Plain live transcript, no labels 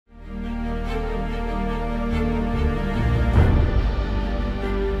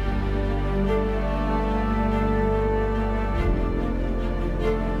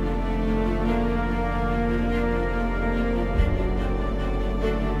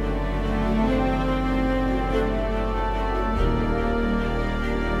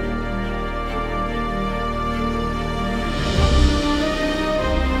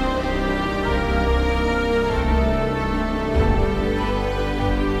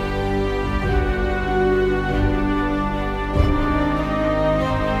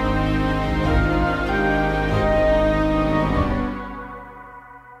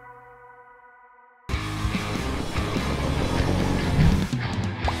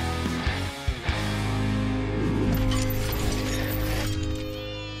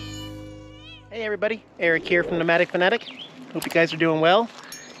Hey everybody, Eric here from Nomadic Fanatic. Hope you guys are doing well.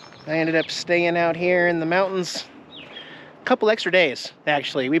 I ended up staying out here in the mountains a couple extra days,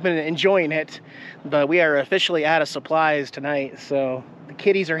 actually. We've been enjoying it, but we are officially out of supplies tonight. So the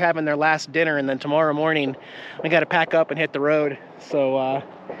kiddies are having their last dinner, and then tomorrow morning we got to pack up and hit the road. So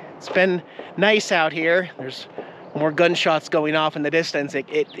it's been nice out here. There's more gunshots going off in the distance.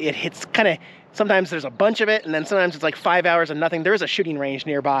 It hits kind of, sometimes there's a bunch of it, and then sometimes it's like 5 hours of nothing. There is a shooting range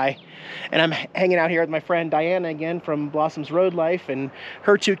nearby, and I'm hanging out here with my friend Diana again from Blossom's Road Life, and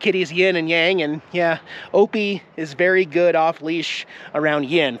her two kitties, Yin and Yang. And yeah, Opie is very good off leash around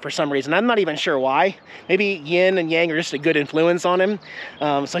Yin for some reason. I'm not even sure why. Maybe Yin and Yang are just a good influence on him.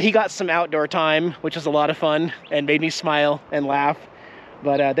 So he got some outdoor time, which was a lot of fun and made me smile and laugh.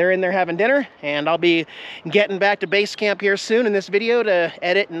 But they're in there having dinner, and I'll be getting back to base camp here soon in this video to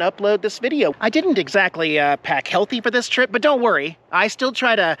edit and upload this video. I didn't exactly pack healthy for this trip, but don't worry. I still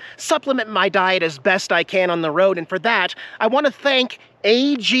try to supplement my diet as best I can on the road, and for that, I want to thank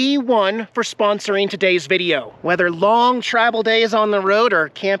AG1 for sponsoring today's video. Whether long travel days on the road or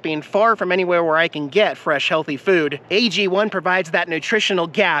camping far from anywhere where I can get fresh, healthy food, AG1 provides that nutritional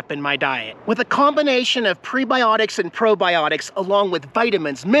gap in my diet. With a combination of prebiotics and probiotics, along with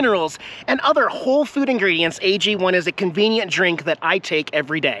vitamins, minerals, and other whole food ingredients, AG1 is a convenient drink that I take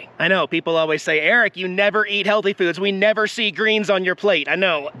every day. I know, people always say, Eric, you never eat healthy foods. We never see greens on your plate. I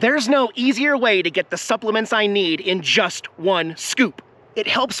know. There's no easier way to get the supplements I need in just one scoop. It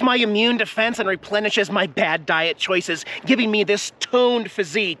helps my immune defense and replenishes my bad diet choices, giving me this toned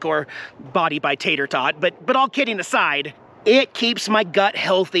physique, or body by Tater Tot, but all kidding aside, it keeps my gut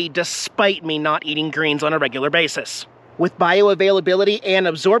healthy despite me not eating greens on a regular basis. With bioavailability and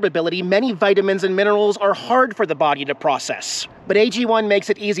absorbability, many vitamins and minerals are hard for the body to process. But AG1 makes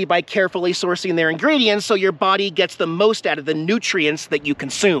it easy by carefully sourcing their ingredients so your body gets the most out of the nutrients that you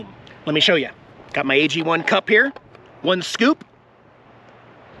consume. Let me show you. Got my AG1 cup here, one scoop.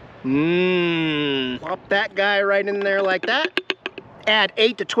 Plop that guy right in there like that. Add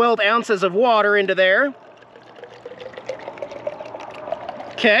 8 to 12 ounces of water into there.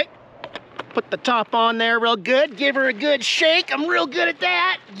 Okay. Put the top on there real good. Give her a good shake. I'm real good at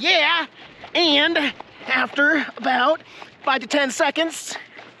that. Yeah. And after about 5 to 10 seconds,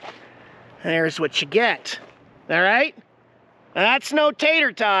 there's what you get. All right? That's no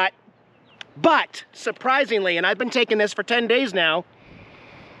Tater Tot. But surprisingly, and I've been taking this for 10 days now,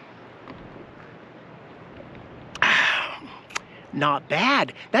 not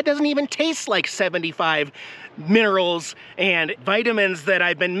bad. That doesn't even taste like 75 minerals and vitamins that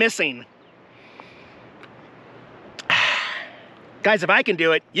I've been missing. Guys, if I can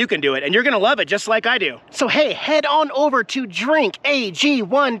do it, you can do it, and you're gonna love it just like I do. So hey, head on over to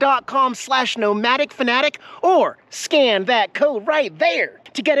drinkag1.com/nomadicfanatic or scan that code right there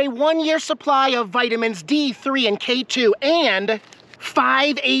to get a 1-year supply of vitamins D3 and K2 and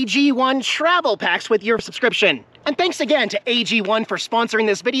 5 AG1 travel packs with your subscription. And thanks again to AG1 for sponsoring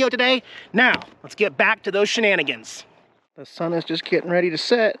this video today. Now, let's get back to those shenanigans. The sun is just getting ready to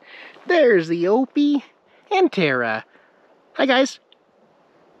set. There's the Opie and Tara. Hi, guys.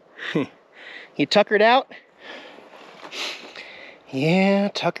 You tuckered out? Yeah,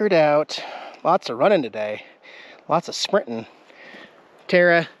 tuckered out. Lots of running today. Lots of sprinting.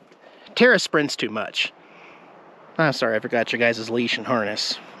 Tara sprints too much. I'm sorry, I forgot your guys' leash and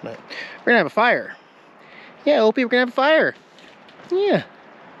harness. But we're gonna have a fire. Yeah, Opie, we're gonna have a fire. Yeah.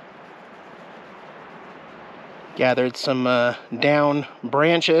 Gathered some down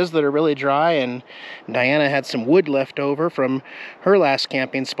branches that are really dry, and Diana had some wood left over from her last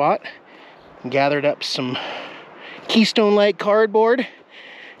camping spot. Gathered up some Keystone-like cardboard,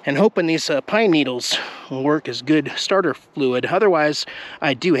 and hoping these pine needles will work as good starter fluid. Otherwise,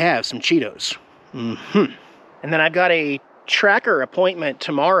 I do have some Cheetos. And then I've got a tracker appointment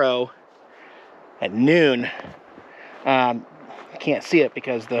tomorrow at noon. Can't see it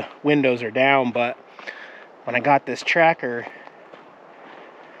because the windows are down, but when I got this tracker,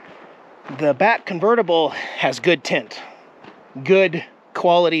 the back convertible has good tint. Good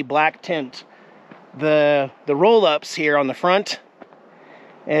quality black tint. The roll-ups here on the front,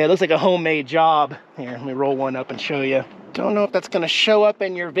 it looks like a homemade job. Here, let me roll one up and show you. Don't know if that's gonna show up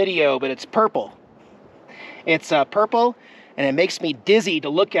in your video, but it's purple. It's purple, and it makes me dizzy to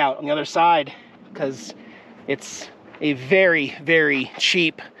look out on the other side because it's a very, very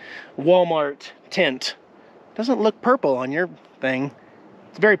cheap Walmart tint. Doesn't look purple on your thing.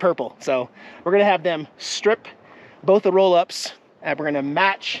 It's very purple. So we're gonna have them strip both the roll-ups, and we're gonna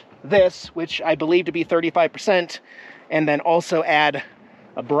match this, which I believe to be 35%, and then also add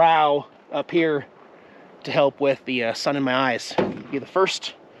a brow up here to help with the sun in my eyes. Be the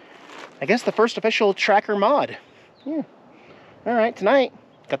first I guess the first official tracker mod. Yeah. All right, tonight,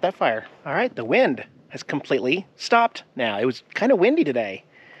 got that fire. All right, the wind has completely stopped now. It was kind of windy today.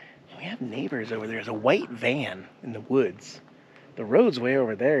 We have neighbors over there. There's a white van in the woods. The road's way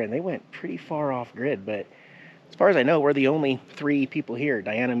over there, and they went pretty far off grid, but as far as I know, we're the only 3 people here.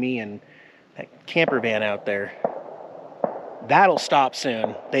 Diana, me, and that camper van out there. That'll stop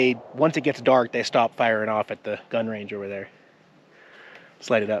soon. Once it gets dark, they stop firing off at the gun range over there.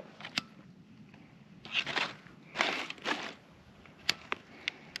 Let's light it up.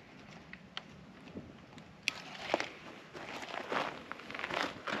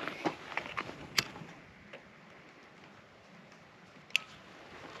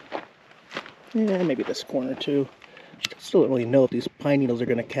 Yeah, maybe this corner too. Still don't really know if these pine needles are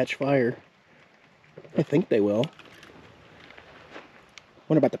going to catch fire. I think they will.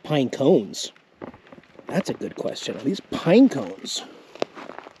 What about the pine cones? That's a good question. Are these pine cones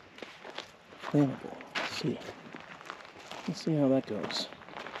flammable? Let's see how that goes.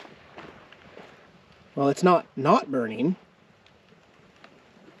 Well, it's not burning.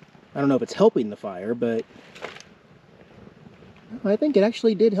 I don't know if it's helping the fire, but I think it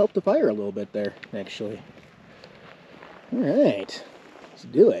actually did help the fire a little bit there, actually. All right, let's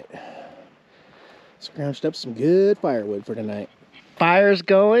do it. Scrounged up some good firewood for tonight. Fire's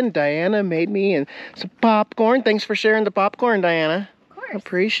going. Diana made me some popcorn. Thanks for sharing the popcorn, Diana. Of course.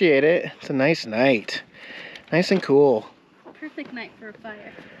 Appreciate it. It's a nice night. Nice and cool. Perfect night for a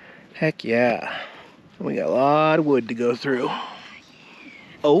fire. Heck yeah. We got a lot of wood to go through.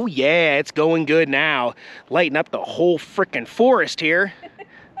 Oh yeah, it's going good now. Lighting up the whole frickin' forest here.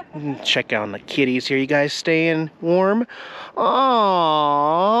 Check out the kitties here. You guys staying warm?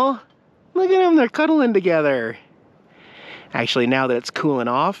 Aww. Look at them, they're cuddling together. Actually, now that it's cooling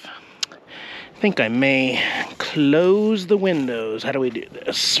off, I think I may close the windows. How do we do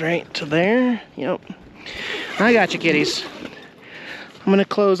this? Right to there? Yep. I got you, kitties. I'm gonna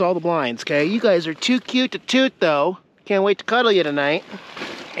close all the blinds, okay? You guys are too cute to toot, though. Can't wait to cuddle you tonight.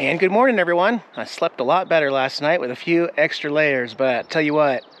 And good morning, everyone. I slept a lot better last night with a few extra layers, but tell you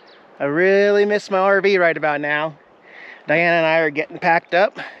what, I really miss my RV right about now. Diana and I are getting packed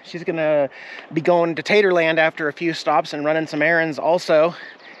up. She's gonna be going to Taterland after a few stops and running some errands also.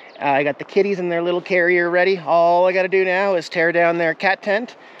 I got the kitties in their little carrier ready. All I gotta do now is tear down their cat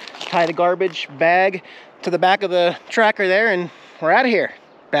tent, tie the garbage bag to the back of the tracker there, and we're out of here.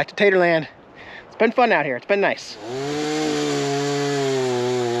 Back to Taterland. It's been fun out here. It's been nice.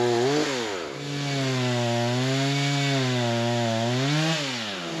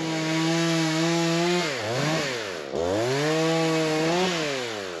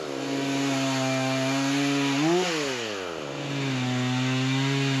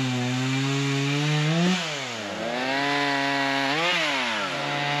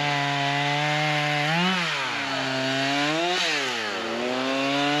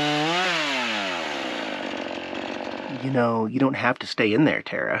 You know, you don't have to stay in there,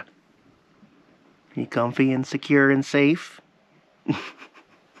 Tara. Are you comfy and secure and safe?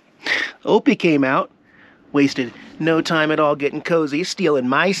 Opie came out, wasted no time at all getting cozy, stealing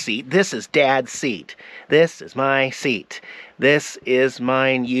my seat. This is Dad's seat. This is my seat. This is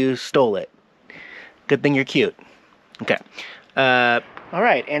mine. You stole it. Good thing you're cute. Okay. All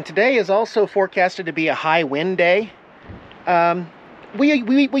right, and today is also forecasted to be a high wind day.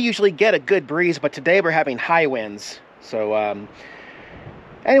 We usually get a good breeze, but today we're having high winds. So,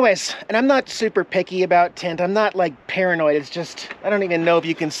 anyways, and I'm not super picky about tint. I'm not like paranoid. It's just, I don't even know if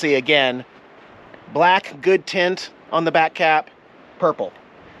you can see again. Black, good tint on the back cap, purple.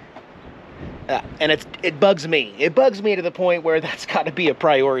 And it bugs me. It bugs me to the point where that's got to be a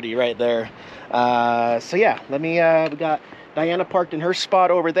priority right there. So yeah, we got Diana parked in her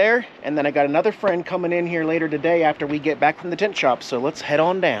spot over there, and then I got another friend coming in here later today after we get back from the tent shop, so let's head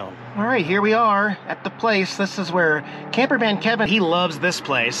on down. All right, here we are at the place. This is where Camperman Kevin, he loves this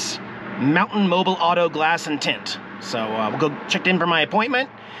place. Mountain Mobile Auto Glass and Tint. So we'll go check in for my appointment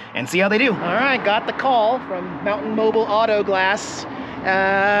and see how they do. All right, got the call from Mountain Mobile Auto Glass.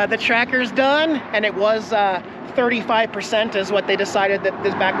 The tracker's done, and it was 35% is what they decided that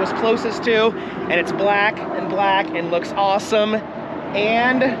this back was closest to, and it's black and looks awesome.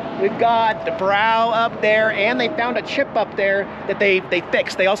 And we've got the brow up there, and they found a chip up there that they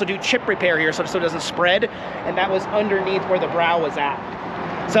fixed. They also do chip repair here so it doesn't spread, and that was underneath where the brow was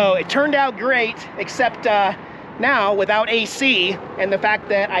at. So it turned out great, except now without AC and the fact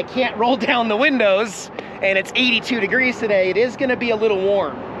that I can't roll down the windows and it's 82 degrees today, it is gonna be a little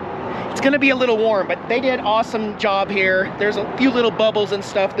warm. it's gonna be a little warm, but they did awesome job here. There's a few little bubbles and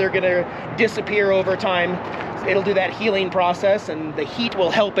stuff. They're gonna disappear over time. It'll do that healing process and the heat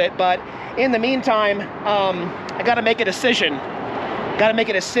will help it. But in the meantime, I gotta make a decision. Gotta make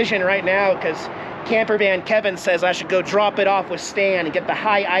a decision right now because Camper Van Kevin says I should go drop it off with Stan and get the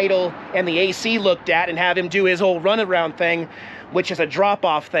high idle and the AC looked at and have him do his whole runaround thing, which is a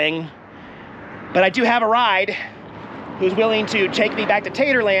drop-off thing. But I do have a ride who's willing to take me back to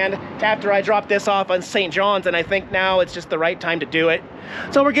Taterland after I drop this off on St. John's, and I think now it's just the right time to do it.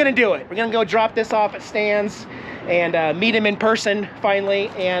 So we're gonna do it. We're gonna go drop this off at Stan's and meet him in person finally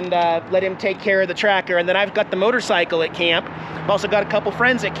and let him take care of the tracker. And then I've got the motorcycle at camp. I've also got a couple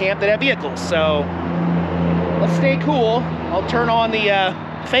friends at camp that have vehicles, so let's stay cool. I'll turn on the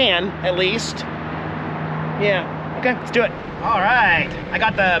fan at least. Yeah, okay, let's do it. All right, I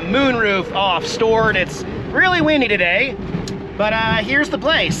got the moonroof off, stored. It's really windy today, but here's the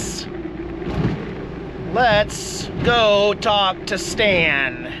place. Let's go talk to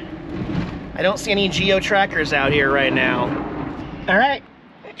Stan. I don't see any geo trackers out here right now. All right,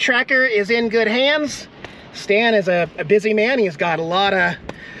 tracker is in good hands. Stan is a busy man. He's got a lot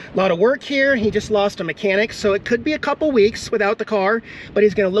of work here. He just lost a mechanic, so it could be a couple weeks without the car, but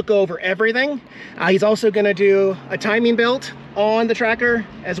he's gonna look over everything. He's also gonna do a timing belt on the tracker,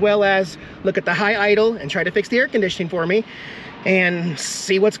 as well as look at the high idle and try to fix the air conditioning for me and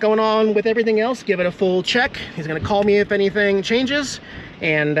see what's going on with everything else, give it a full check. He's gonna call me if anything changes,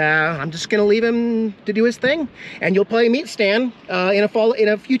 and I'm just gonna leave him to do his thing. And you'll probably meet Stan in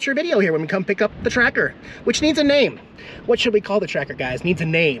a future video here when we come pick up the tracker, which needs a name. What should we call the tracker, guys? Needs a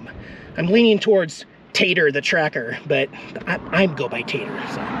name. I'm leaning towards Tater the Tracker, but I go by Tater.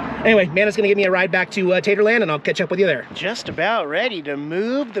 So anyway, Mana's gonna give me a ride back to Taterland, and I'll catch up with you there. Just about ready to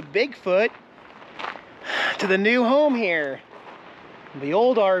move the Bigfoot to the new home here. The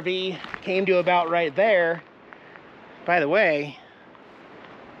old RV came to about right there. By the way,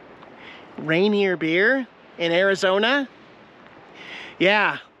 Rainier Beer in Arizona.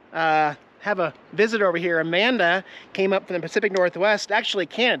 Yeah, have a visitor over here. Amanda came up from the Pacific Northwest, actually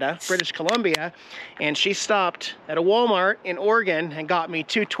Canada, British Columbia, and she stopped at a Walmart in Oregon and got me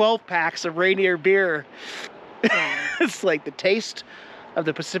 2 12-packs of Rainier Beer. It's like the taste of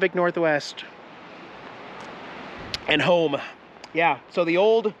the Pacific Northwest. And home. Yeah, so the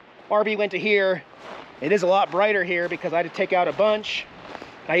old RV went to here. It is a lot brighter here because I had to take out a bunch.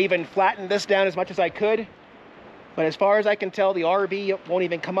 I even flattened this down as much as I could. But as far as I can tell, the RV won't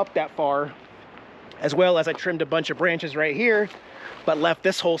even come up that far. As well as I trimmed a bunch of branches right here, but left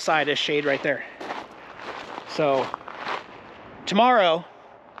this whole side as shade right there. So tomorrow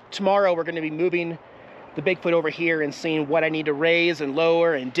we're gonna be moving the Bigfoot over here and seeing what I need to raise and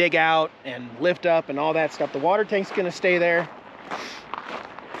lower and dig out and lift up and all that stuff. The water tank's gonna stay there.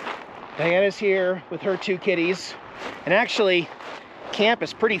 Diana's here with her 2 kitties. And actually, camp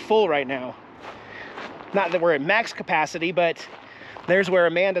is pretty full right now. Not that we're at max capacity, but there's where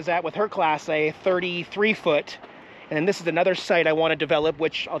Amanda's at with her Class A, 33 foot. And then this is another site I want to develop,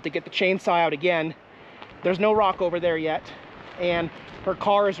 which I'll have to get the chainsaw out again. There's no rock over there yet. And her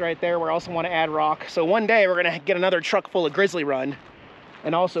car is right there where I also want to add rock. So one day we're going to get another truck full of Grizzly Run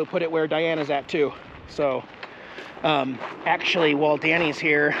and also put it where Diana's at too. So actually, while Danny's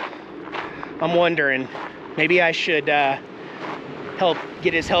here, I'm wondering, maybe I should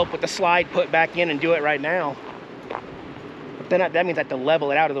get his help with the slide put back in and do it right now. But then that means I have to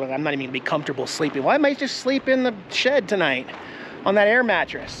level it out, otherwise I'm not even gonna be comfortable sleeping. Well, I might just sleep in the shed tonight on that air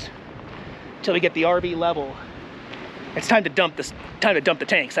mattress until we get the RV level. It's time to dump this. Time to dump the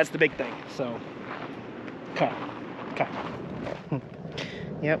tanks. That's the big thing. So, okay.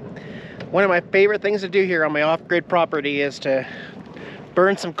 Yep. One of my favorite things to do here on my off-grid property is to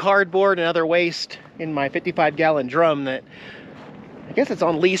burn some cardboard and other waste in my 55-gallon drum that I guess it's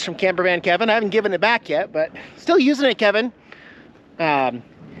on lease from Camper Van Kevin. I haven't given it back yet, but still using it, Kevin. And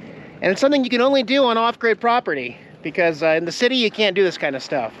it's something you can only do on off-grid property because in the city you can't do this kind of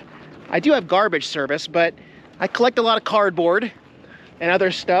stuff. I do have garbage service, but I collect a lot of cardboard and other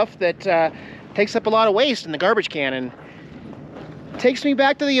stuff that takes up a lot of waste in the garbage can, and takes me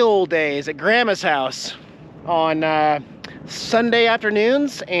back to the old days at Grandma's house on Sunday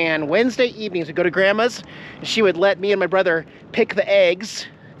afternoons and Wednesday evenings. We'd go to Grandma's and she would let me and my brother pick the eggs.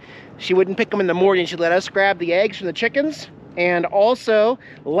 She wouldn't pick them in the morning. She'd let us grab the eggs from the chickens and also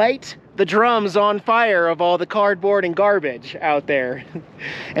light the drums on fire of all the cardboard and garbage out there.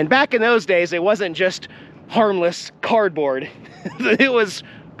 And back in those days, it wasn't just harmless cardboard. It was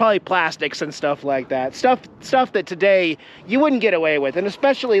probably plastics and stuff like that. Stuff that today you wouldn't get away with, and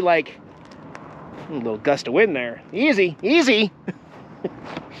especially like a little gust of wind there. Easy, easy.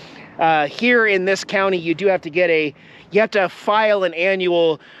 Here in this county, you do have to get you have to file an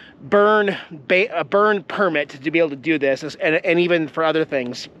annual burn permit to be able to do this, and even for other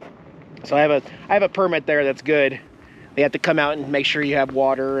things. So I have a permit there that's good. They have to come out and make sure you have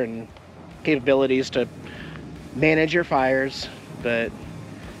water and capabilities to manage your fires. But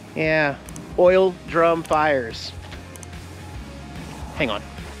yeah, oil drum fires. Hang on.